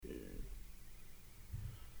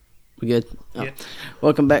We good? Yeah.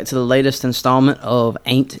 Welcome back to the latest installment of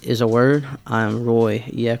Ain't Is a Word. I'm Roy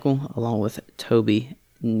Yeckel, along with Toby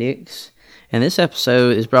Nix. And this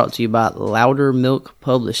episode is brought to you by Louder Milk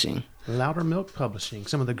Publishing. Louder Milk Publishing,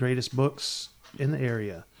 some of the greatest books in the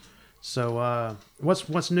area. So,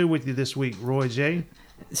 what's new with you this week, Roy J?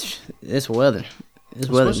 This weather. This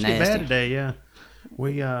weather's supposed to be nasty. bad today, yeah.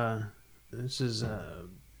 We this is I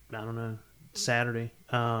don't know, Saturday.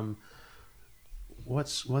 Well,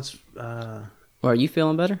 are you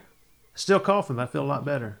feeling better? Still coughing, but I feel a lot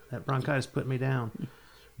better. That bronchitis put me down.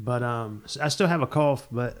 But I still have a cough,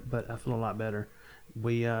 but I feel a lot better.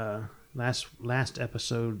 We last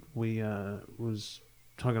episode we was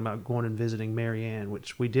talking about going and visiting Marianne,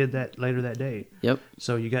 which we did that later that day. Yep.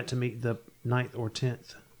 So you got to meet the 9th or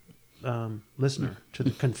 10th listener, to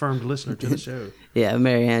the confirmed listener to the show. Yeah,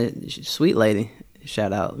 Marianne, sweet lady.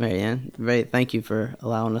 Shout out, Marianne. Thank you for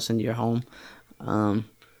allowing us into your home.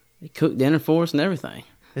 They cooked dinner for us and everything.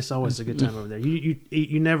 It's always a good time over there.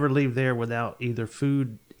 You never leave there without either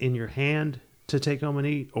food in your hand to take home and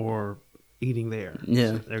eat or eating there.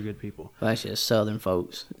 Yeah. So they're good people. Well, actually, it's Southern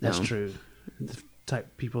folks. That's true. The type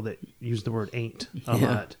of people that use the word ain't a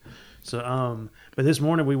Yeah. lot. So, but this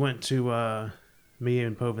morning we went to, me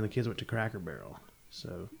and Pove and the kids went to Cracker Barrel.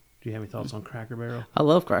 So, do you have any thoughts on Cracker Barrel? I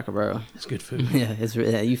love Cracker Barrel. It's good food.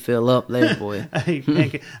 Yeah, you fill up there, boy.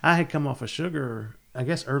 I had come off of sugar, I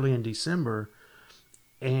guess, early in December.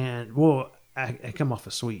 And, well, I come off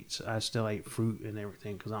of sweets. I still ate fruit and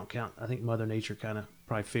everything because I don't count. I think Mother Nature kind of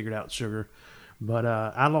probably figured out sugar. But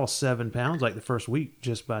I lost 7 pounds like the first week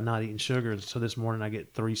just by not eating sugar. So this morning I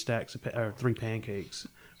get 3 pancakes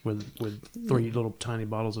with 3 little tiny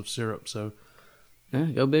bottles of syrup. So Yeah,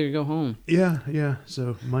 go big or go home. yeah.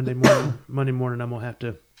 So Monday morning I'm gonna have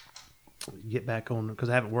to get back on because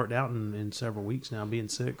I haven't worked out in several weeks now, being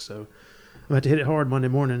sick. So I have to hit it hard Monday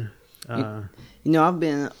morning. I've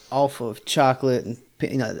been off of chocolate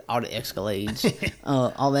and all the Escalades,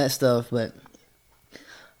 all that stuff, but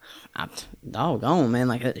doggone, man,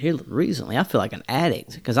 like here recently I feel like an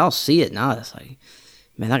addict because I'll see it now. It's like,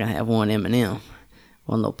 man, I can have one M&M,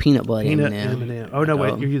 one little peanut butter M&M. Oh no,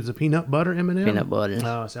 wait, you use a peanut butter M&M? Peanut butter.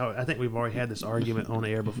 Oh, so I think we've already had this argument on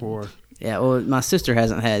air before. Yeah, well, my sister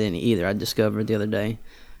hasn't had any either. I discovered the other day.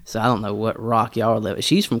 So I don't know what rock y'all are living.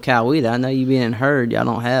 She's from Coweta. I know you being in Herd, y'all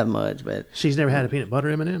don't have much, but She's never had a peanut butter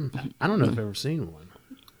M&M? I don't know if I've ever seen one.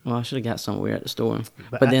 well, I should have got somewhere at the store.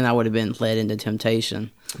 But then I would have been led into temptation,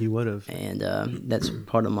 You would have. and that's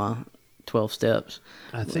part of my 12 steps.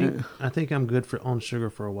 I think I'm good on sugar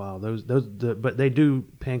for a while. But they do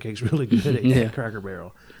pancakes really good at Yeah. Cracker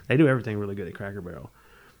Barrel. They do everything really good at Cracker Barrel.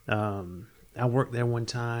 I worked there one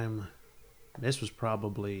time. This was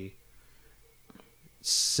probably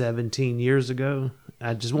 17 years ago.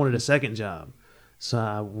 I just wanted a second job, so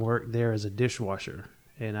I worked there as a dishwasher,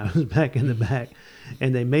 and I was back in the back,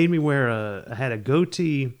 and they made me I had a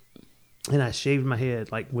goatee. And I shaved my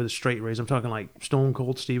head like with a straight razor. I'm talking like Stone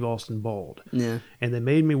Cold Steve Austin bald. Yeah. And they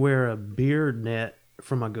made me wear a beard net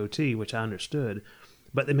for my goatee, which I understood.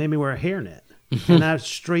 But they made me wear a hair net. And I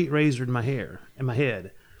straight razored my hair and my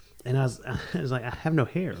head. And I was like, I have no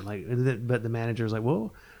hair. But the manager was like,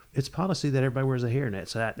 well, it's policy that everybody wears a hair net.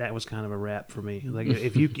 So that was kind of a wrap for me. Like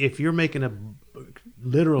if you're making a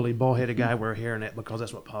literally bald-headed guy wear a hair net because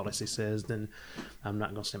that's what policy says, then I'm not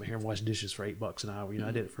going to stand here and wash dishes for $8 an hour.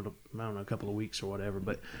 I did it for, I don't know, a couple of weeks or whatever,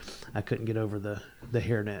 but I couldn't get over the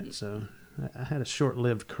hair net. So I had a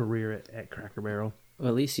short-lived career at Cracker Barrel. Well,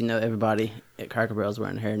 at least everybody at Cracker Barrel's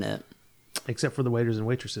wearing a hairnet. Except for the waiters and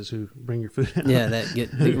waitresses who bring your food out. Yeah, that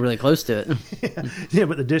get really close to it. Yeah,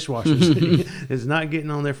 but the dishwashers is not getting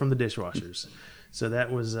on there from the dishwashers. So that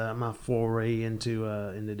was my foray into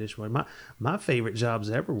dishwashing. My favorite jobs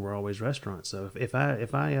ever were always restaurants. So if I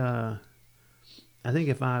think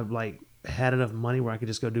if I like had enough money where I could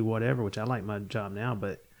just go do whatever, which I like my job now,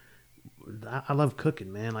 but I love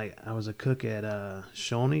cooking, man. Like I was a cook at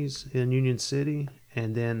Shoney's in Union City,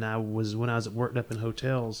 and then when I was worked up in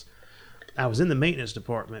hotels. I was in the maintenance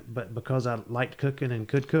department, but because I liked cooking and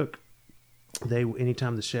could cook,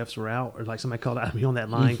 anytime the chefs were out or like somebody called out to me on that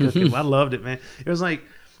line cooking, I loved it, man. It was like,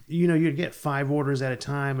 you'd get 5 orders at a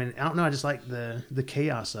time, and I don't know, I just like the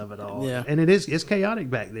chaos of it all. Yeah. And it's chaotic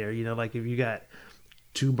back there, like if you got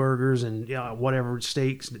 2 burgers and whatever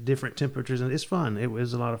steaks, different temperatures, and it's fun. It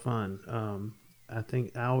was a lot of fun.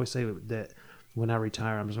 I always say that when I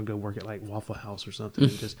retire, I'm just gonna go work at like Waffle House or something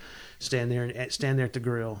and just stand there at the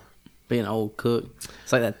grill. Be an old cook.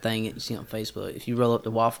 It's like that thing that you see on Facebook. If you roll up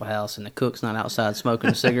to Waffle House and the cook's not outside smoking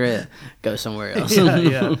a cigarette, go somewhere else.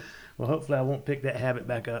 Yeah. Well, hopefully I won't pick that habit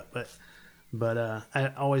back up. But But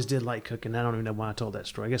I always did like cooking. I don't even know why I told that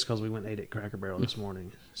story. I guess because we went and ate at Cracker Barrel this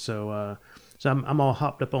morning. So I'm all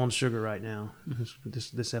hopped up on sugar right now.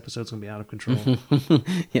 This episode's gonna be out of control.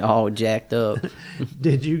 You're all jacked up.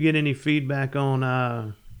 Did you get any feedback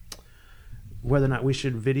on whether or not we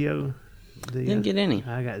should video? Didn't get any.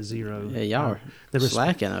 I got 0. Yeah, y'all are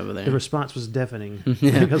slacking over there. The response was deafening.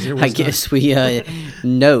 Yeah, because there was I guess we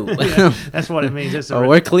no. Yeah, that's what it means. It's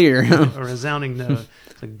We're clear. A resounding no.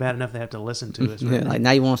 It's like bad enough they have to listen to us. Right? Yeah, like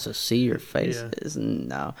now he wants to see your faces. Yeah.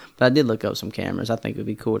 No, but I did look up some cameras. I think it would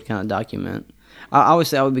be cool to kind of document. I always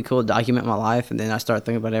say it would be cool to document my life, and then I start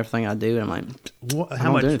thinking about everything I do, and I'm like,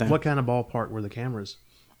 how much? What kind of ballpark were the cameras?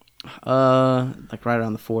 Like right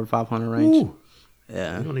around the 400 to 500 range. Ooh.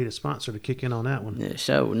 Yeah, we don't need a sponsor to kick in on that one. Yeah,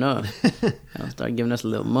 sure enough. They'll start giving us a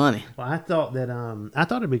little money. Well, I thought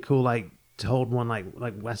it'd be cool, like to hold one, like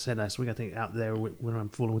I said last week. I think out there when I'm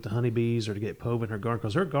fooling with the honeybees, or to get Poe in her garden,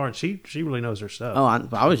 because her garden, she really knows her stuff. Oh,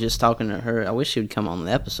 I was just talking to her. I wish she would come on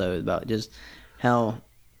the episode about just how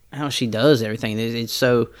she does everything. It's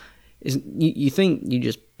so you think you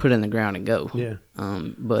just put it in the ground and go. Yeah.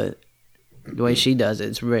 But the way she does it,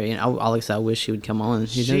 it's very. Alex, I wish she would come on.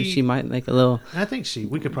 She might make a little. I think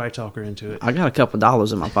we could probably talk her into it. I got a couple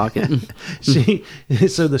 $2 in my pocket.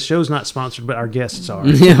 So the show's not sponsored, but our guests are.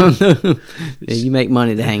 Yeah, you make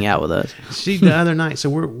money to hang out with us. The other night, so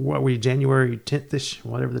we're January 10th-ish,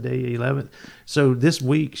 whatever the day, 11th. So this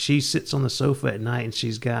week, she sits on the sofa at night, and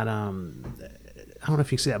she's got I don't know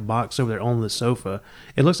if you can see that box over there on the sofa.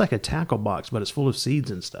 It looks like a tackle box, but it's full of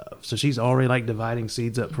seeds and stuff. So she's already like dividing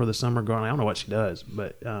seeds up for the summer garden. I don't know what she does,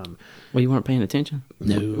 but well, you weren't paying attention?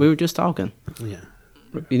 No, we were just talking. Yeah.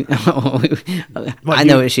 I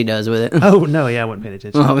know what she does with it. Oh no, yeah, I wasn't paying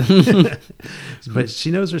attention. But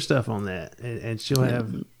she knows her stuff on that, and she'll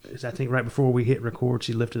have. I think right before we hit record,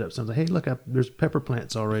 she lifted up something. Hey, look, there's pepper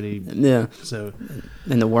plants already. Yeah. So,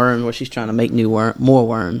 and the worm, she's trying to make more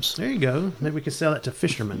worms. There you go. Maybe we could sell that to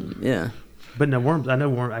fishermen. Yeah. But no worms. I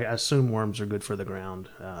know I assume worms are good for the ground.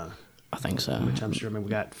 I think so. Which I'm sure. I mean, we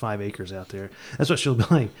got 5 acres out there. That's what she'll be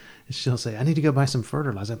like. She'll say, "I need to go buy some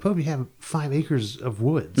fertilizer." I probably have 5 acres of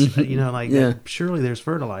woods. Yeah. Surely there's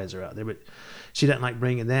fertilizer out there, but she doesn't like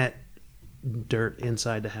bringing that dirt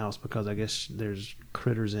inside the house because I guess there's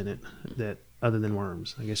critters in it that other than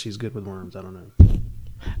worms. I guess she's good with worms. I don't know.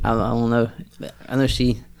 I don't know. I know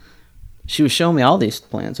she was showing me all these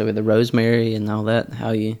plants over the rosemary and all that.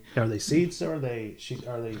 How you are they seeds or are they?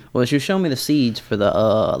 Well, she was showing me the seeds for the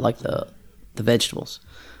like the vegetables,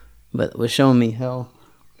 but was showing me how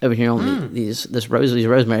over here on these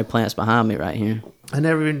rosemary plants behind me right here.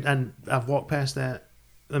 I've walked past that.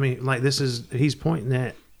 I mean, like he's pointing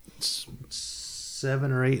at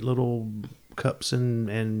 7 or 8 little cups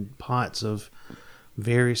and pots of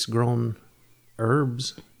various grown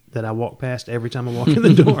herbs that I walk past every time I walk in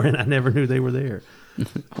the door, and I never knew they were there.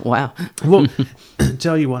 Wow. Well,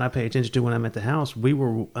 tell you what I pay attention to when I'm at the house. We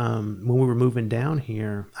were when we were moving down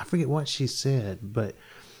here. I forget what she said, but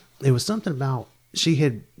it was something about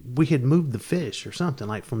we had moved the fish or something,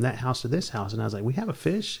 like from that house to this house, and I was like, "We have a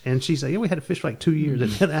fish?" And she said, "Yeah, we had a fish for like 2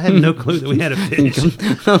 years." And I had no clue that we had a fish.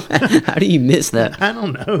 How do you miss that? I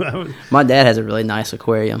don't know. My dad has a really nice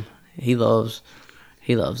aquarium. He loves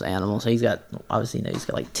animals. He's got he's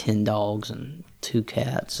got like 10 dogs and 2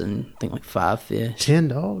 cats and I think like 5 fish. 10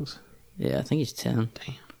 dogs? Yeah, I think he's 10.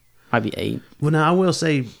 Damn. Might be 8. Well, now I will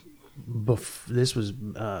say, this was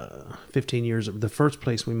 15 years. The first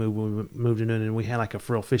place we moved when we moved into it, and we had like a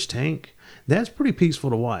real fish tank. That's pretty peaceful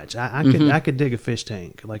to watch. I could dig a fish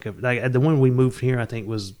tank. Like the one we moved here, I think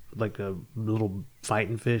was like a little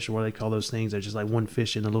fighting fish, or what they call those things. They're just like one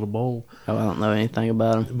fish in a little bowl. Oh, I don't know anything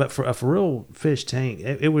about them. But for a real fish tank,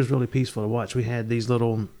 it was really peaceful to watch. We had these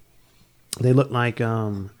little. They looked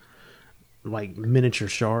like miniature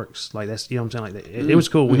sharks, like that's, you know what I'm saying, like it was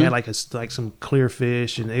cool. We had like some clear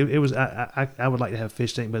fish, and it was I would like to have a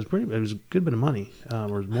fish tank, but it was a good bit of money,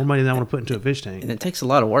 or more money than I want to put into a fish tank. And it takes a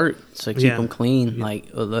lot of work to keep them clean. Yeah.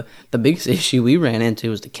 Like the biggest issue we ran into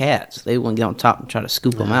was the cats. They wouldn't get on top and try to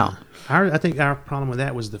scoop them out. I think our problem with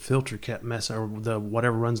that was the filter kept messing, or the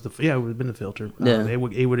whatever runs the it would have been the filter. Yeah. It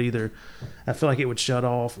would either, I feel like it would shut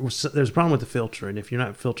off. There's a problem with the filter, and if you're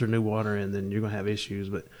not filtering new water in, then you're gonna have issues.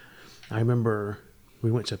 But I remember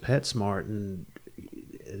we went to PetSmart and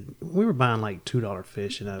we were buying like $2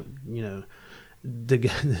 fish, and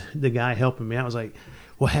the guy helping me out was like,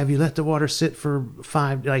 "Well, have you let the water sit for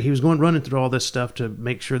 5?" Like he was running through all this stuff to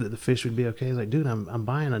make sure that the fish would be okay. I was like, "Dude, I'm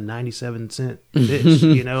buying a 97-cent fish.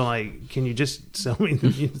 Like, can you just sell me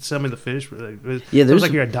the fish?" Yeah, it was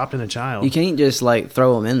like you're adopting a child. You can't just like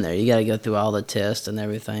throw them in there. You got to go through all the tests and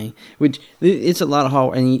everything, which it's a lot of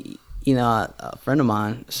hard. And a friend of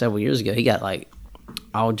mine several years ago, he got like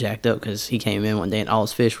all jacked up because he came in one day and all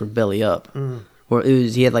his fish were belly up. Or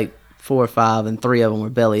he had like 4 or 5, and 3 of them were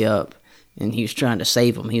belly up, and he was trying to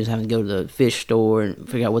save them. He was having to go to the fish store and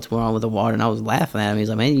figure out what's going on with the water. And I was laughing at him. He's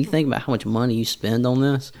like, "Man, you think about how much money you spend on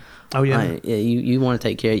this? Oh yeah, like, yeah. You want to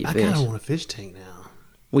take care of your fish. I kind of want a fish tank now.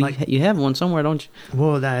 Well, you have one somewhere, don't you?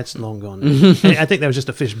 Well, that's long gone now. I think that was just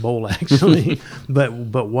a fish bowl, actually. but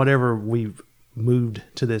whatever we've moved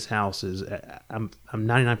to this house is, I'm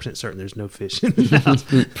 99% certain there's no fish in the house.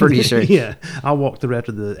 Pretty sure. Yeah, I'll walk through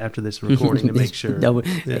after this recording to make sure.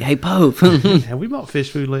 Hey, Pope, have we bought fish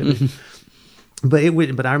food lately?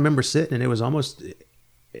 But I remember sitting, and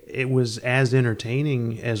it was as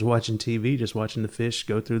entertaining as watching TV, just watching the fish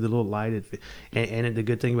go through the little lighted. And the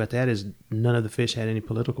good thing about that is none of the fish had any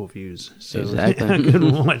political views, so exactly. I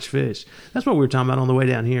couldn't watch fish. That's what we were talking about on the way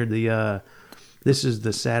down here. This is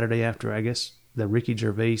the Saturday after, I guess, the Ricky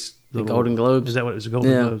Gervais, the Golden Globes. Is that what it was? The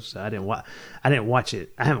Golden Globes. I didn't watch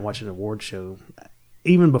it. I haven't watched an award show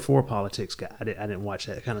even before politics got. I didn't watch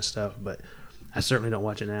that kind of stuff, but I certainly don't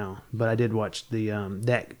watch it now. But I did watch the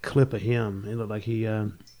that clip of him. It looked like he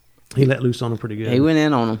let loose on him pretty good. He went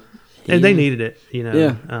in on him. And they needed it,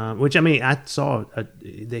 Yeah. Which, I mean, I saw that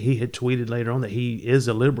he had tweeted later on that he is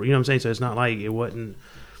a liberal. You know what I'm saying? So it's not like it wasn't.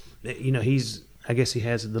 I guess he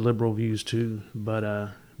has the liberal views too, but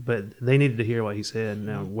they needed to hear what he said.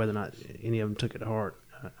 Now, whether or not any of them took it to heart,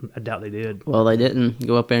 I doubt they did. Well, they didn't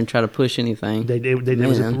go up there and try to push anything. They did. It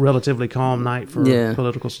was a relatively calm night for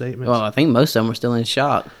political statements. Well, I think most of them were still in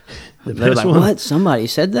shock. They're like, "What? Somebody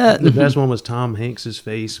said that?" The best one was Tom Hanks's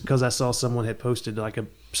face, because I saw someone had posted like a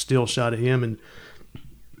still shot of him, and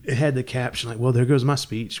it had the caption like, "Well, there goes my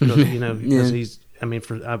speech," because because he's. I mean,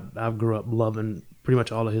 I grew up loving pretty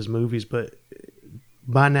much all of his movies, but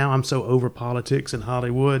by now I'm so over politics in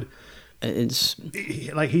Hollywood. It's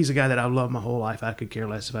like he's a guy that I've loved my whole life. I could care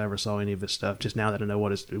less if I ever saw any of his stuff. Just now that I know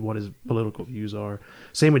what his political views are.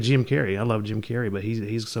 Same with Jim Carrey. I love Jim Carrey, but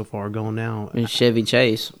he's so far gone now. And Chevy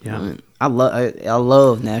Chase. Yeah, I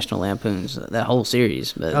love National Lampoons, that whole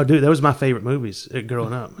series. But oh, dude, that was my favorite movies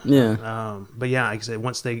growing up. Yeah. But yeah, like I said,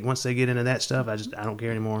 once they get into that stuff, I don't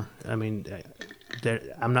care anymore. I mean,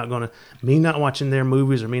 I'm not gonna. Me not watching their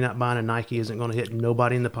movies or me not buying a Nike isn't gonna hit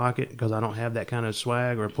nobody in the pocket, because I don't have that kind of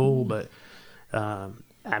swag or pull. But I'm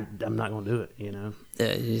not gonna do it.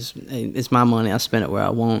 It's my money. I spend it where I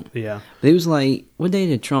want. Yeah. But it was like, what day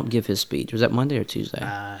did Trump give his speech? Was that Monday or Tuesday?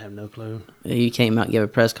 I have no clue. He came out and gave a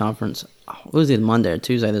press conference. What was it, Monday or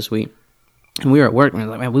Tuesday this week? And we were at work, and we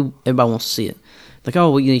were like, man, everybody wants to see it. Like,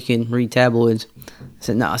 oh, well, you can read tabloids. I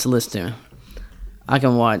said, no. I said, listen to me. I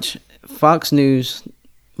can watch Fox News.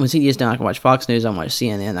 When he gets done, I can watch Fox News, I can watch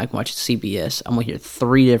CNN, I can watch CBS. I'm going to hear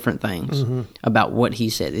 3 different things about what he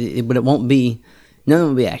said. But it won't be, none of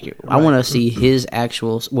them will be accurate. Right. I want to see his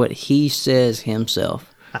actual, what he says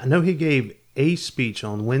himself. I know he gave a speech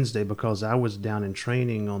on Wednesday, because I was down in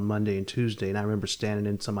training on Monday and Tuesday, and I remember standing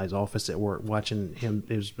in somebody's office at work watching him.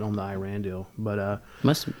 It was on the Iran deal, but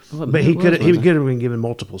he could have been giving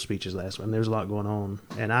multiple speeches last one. There's a lot going on,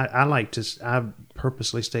 and I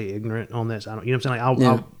purposely stay ignorant on this. I don't, what I'm saying?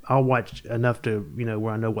 I'll watch enough to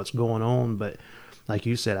where I know what's going on, but like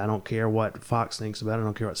you said, I don't care what Fox thinks about it. I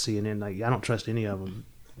don't care what CNN. Like, I don't trust any of them.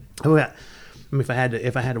 I mean, if I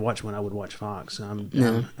had to watch one, I would watch Fox. I'm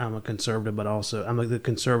a conservative, but also I'm the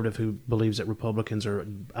conservative who believes that Republicans are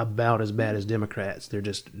about as bad as Democrats.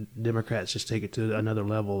 Democrats just take it to another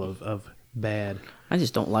level of bad. I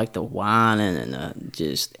just don't like the whining and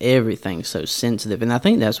just everything so sensitive. And I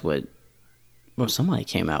think that's what somebody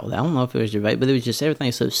came out with. I don't know if it was Gervais, but it was just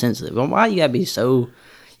everything so sensitive. Well, why you gotta be so?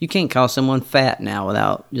 You can't call someone fat now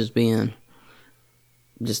without just being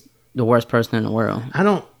just the worst person in the world.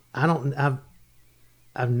 I'm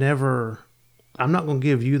not going to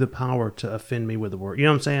give you the power to offend me with a word. You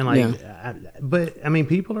know what I'm saying? But I mean,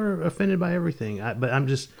 people are offended by everything. But I'm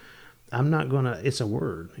not going to, it's a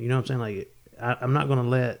word. You know what I'm saying? Like, I'm not going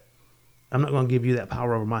to give you that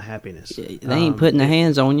power over my happiness. They ain't putting their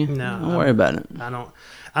hands on you. No, don't worry about it.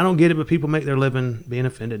 I don't get it, but people make their living being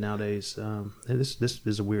offended nowadays. This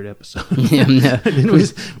is a weird episode. Yeah, no.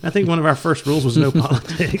 I think one of our first rules was no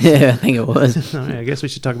politics. Yeah, I think it was. I guess we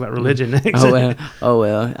should talk about religion next. Oh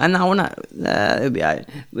well. I know we're not. It'll be all right.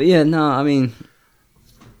 But yeah, no. I mean,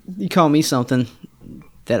 you call me something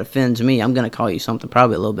that offends me, I'm gonna call you something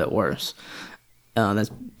probably a little bit worse. That's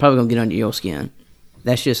probably gonna get under your skin.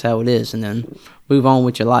 That's just how it is, and then move on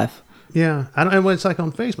with your life. Yeah, I don't. It's like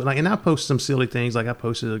on Facebook, and I post some silly things. Like I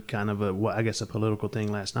posted a kind of a political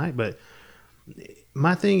thing last night. But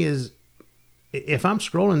my thing is, if I'm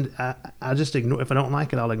scrolling, I just ignore. If I don't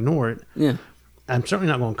like it, I'll ignore it. Yeah. I'm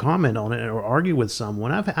certainly not going to comment on it or argue with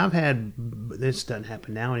someone. I've had, this doesn't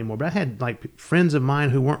happen now anymore, but I had like friends of mine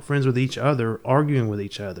who weren't friends with each other arguing with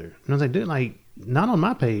each other, and I was like, dude, like, not on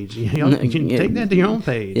my page. You can take that to your own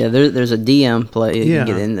page. Yeah, there's a DM play. You can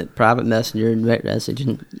get in the private messenger, direct message,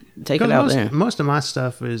 and take it out there. Most of my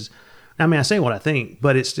stuff is, I mean, I say what I think,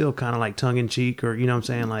 but it's still kind of like tongue in cheek, or you know what I'm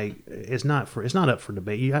saying. Like it's not up for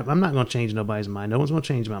debate. I'm not going to change nobody's mind. No one's going to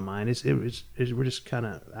change my mind. We're just kind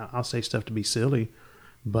of, I'll say stuff to be silly,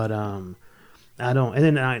 but I don't. And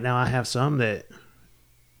then now I have some that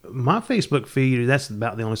my Facebook feed. That's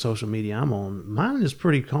about the only social media I'm on. Mine is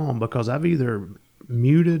pretty calm because I've either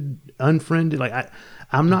muted, unfriended. Like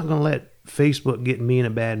I'm not going to let Facebook get me in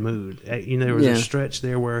a bad mood. You know, there was a stretch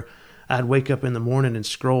there where I'd wake up in the morning and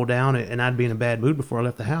scroll down it, and I'd be in a bad mood before I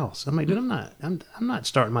left the house. I'm like, dude, I'm not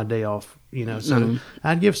starting my day off, you know. So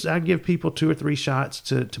I'd give people 2 or 3 shots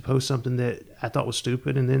to post something that I thought was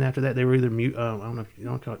stupid, and then after that they were either mute. I don't know if you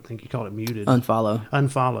don't think you call it muted.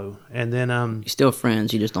 Unfollow, and then you're still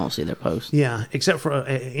friends. You just don't see their posts. Yeah, except for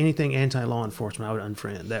anything anti-law enforcement, I would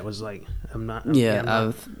unfriend. That was like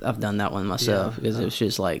I've done that one myself because it was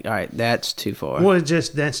just like, all right, that's too far. Well, it's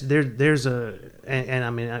just there's a. And I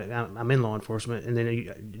mean, I'm in law enforcement, and then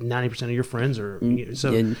 90% of your friends are.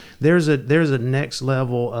 So there's a next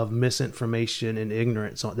level of misinformation and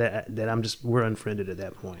ignorance that we're unfriended at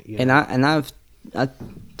that point. You know? And I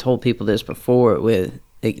told people this before with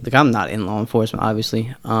like I'm not in law enforcement,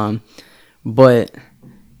 obviously, but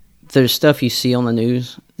there's stuff you see on the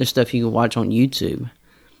news, there's stuff you can watch on YouTube,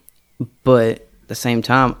 but at the same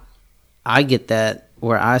time, I get that.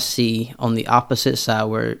 Where I see on the opposite side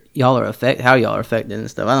where how y'all are affected and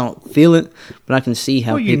stuff. I don't feel it, but I can see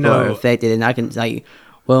how people are affected, and I can like,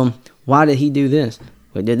 well, why did he do this?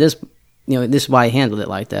 Well, did this? You know, this is why he handled it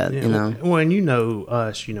like that. Yeah. You know. Well, and you know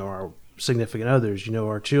us. You know our significant others. You know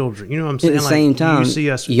our children. You know what I'm saying. At the same time, you see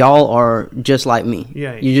us. Y'all are just like me.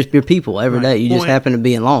 Yeah. You're people every day. You just happen to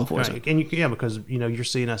be in law enforcement. Right. And because you know you're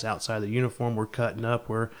seeing us outside the uniform. We're cutting up.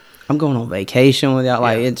 I'm going on vacation without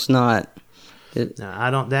it's not. No,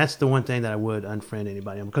 I don't. That's the one thing that I would unfriend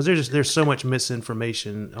anybody on because there's so much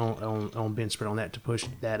misinformation on being spread on that to push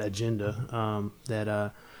that agenda.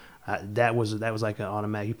 That was like an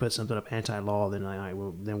automatic. You put something up anti-law, then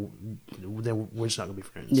then we're just not gonna be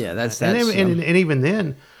friends. Yeah, that's and even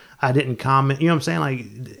then, I didn't comment. You know what I'm saying? Like,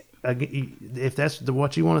 if that's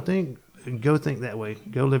what you want to think, go think that way.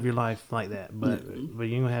 Go live your life like that. But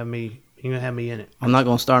you ain't gonna have me. You're gonna have me in it. I'm not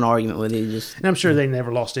gonna start an argument with you. And I'm sure they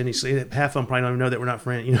never lost any sleep. Half of them probably don't even know that we're not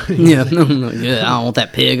friends. You know? Yeah, I don't want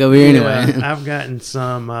that pig over here anyway. I've gotten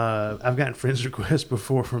friends requests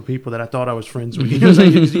before from people that I thought I was friends with. You know,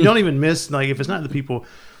 like, you don't even miss like if it's not the people.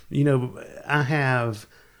 You know, I have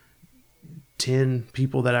 10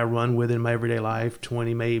 people that I run with in my everyday life,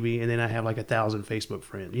 20 maybe, and then I have like 1,000 Facebook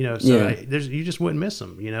friends. You know, so you just wouldn't miss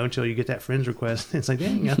them. You know, until you get that friends request. It's like,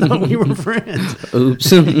 dang, I thought we were friends.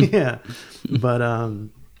 Oops. Yeah, but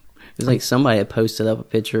it's like somebody had posted up a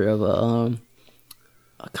picture of a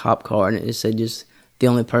cop car, and it said just the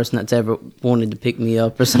only person that's ever wanted to pick me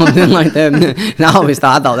up or something like that. And I always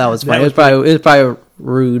thought that was funny. It was probably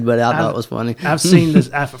rude, but I thought it was funny. I've seen this.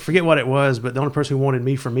 I forget what it was, but the only person who wanted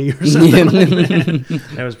me for me or something like that.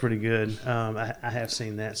 That was pretty good. I have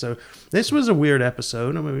seen that. So this was a weird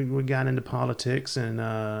episode. I mean, we got into politics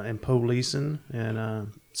and policing,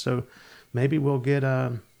 and so maybe we'll get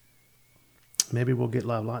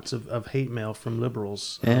lots of hate mail from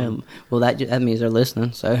liberals. Well, that means they're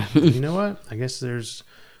listening. So you know what? I guess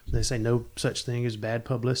they say no such thing as bad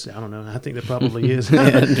publicity. I don't know. I think there probably is. Yeah,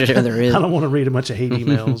 I'm sure there is. I don't want to read a bunch of hate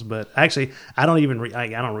emails, but actually, I don't even read. I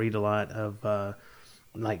don't read a lot of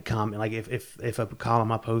like comment. Like if a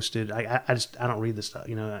column I posted, I don't read the stuff.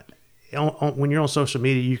 You know. When you're on social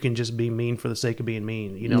media, you can just be mean for the sake of being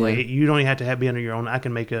mean. You know, like you don't even have to be under your own. I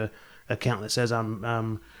can make a account that says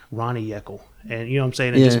I'm Ronnie Yeckel, and you know what I'm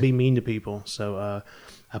saying, and just be mean to people. So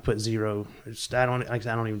I put 0. I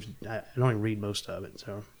don't even read most of it.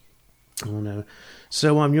 So I don't know. So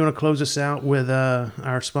you want to close us out with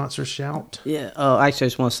our sponsor shout? Yeah. Actually, I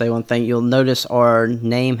just want to say one thing. You'll notice our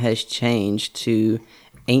name has changed to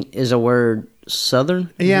Ain't Is a Word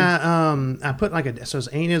Southern. Yeah. I put so it's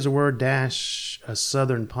Ain't Is a Word - a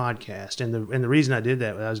Southern podcast, and the reason I did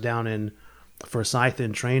that was I was down in Forsyth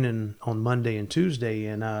in training on Monday and Tuesday,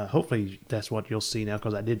 and hopefully that's what you'll see now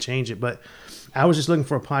because I did change it. But I was just looking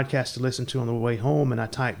for a podcast to listen to on the way home, and I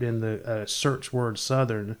typed in the search word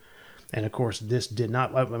Southern, and of course this did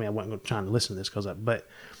not. I mean, I wasn't trying to listen to this but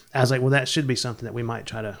I was like, well, that should be something that we might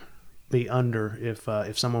try to be under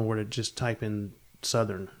if someone were to just type in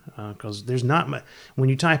Southern, because there's not much when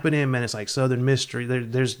you type it in, man. It's like Southern Mystery.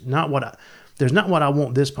 There's there's not what I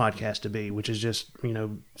want this podcast to be, which is just,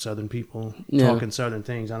 Southern people talking Southern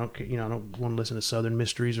things. I don't want to listen to Southern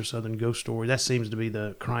mysteries or Southern ghost stories. That seems to be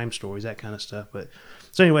the crime stories, that kind of stuff. But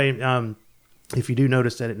so anyway, if you do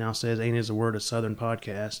notice that it now says "Ain't Is a Word" a Southern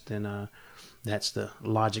podcast, then that's the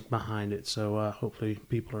logic behind it. So hopefully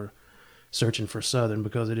people are searching for Southern,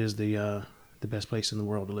 because it is the best place in the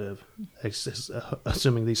world to live.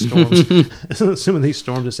 Assuming these storms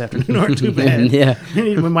this afternoon aren't too bad. Yeah,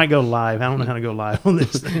 we might go live. I don't know how to go live on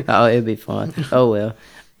this thing. Oh, it'd be fun. Oh well.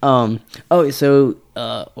 Well,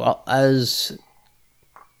 as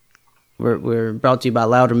we're brought to you by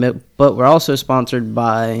Louder Milk, but we're also sponsored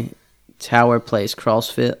by Tower Place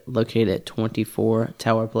CrossFit, located at 24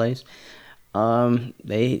 Tower Place.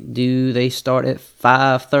 They start at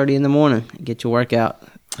 5:30 in the morning. Get your workout.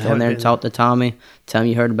 Down there and talk to Tommy. Tell him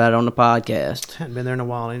you heard about it on the podcast. I hadn't been there in a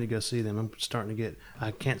while. I need to go see them. I'm starting to get.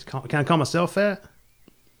 Can I call myself fat?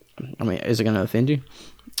 I mean, is it going to offend you?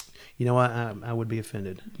 You know what? I would be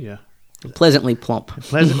offended. Yeah. Pleasantly plump.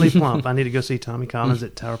 Pleasantly plump. I need to go see Tommy Collins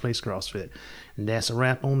at Tower Place CrossFit. And that's a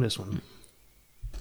wrap on this one.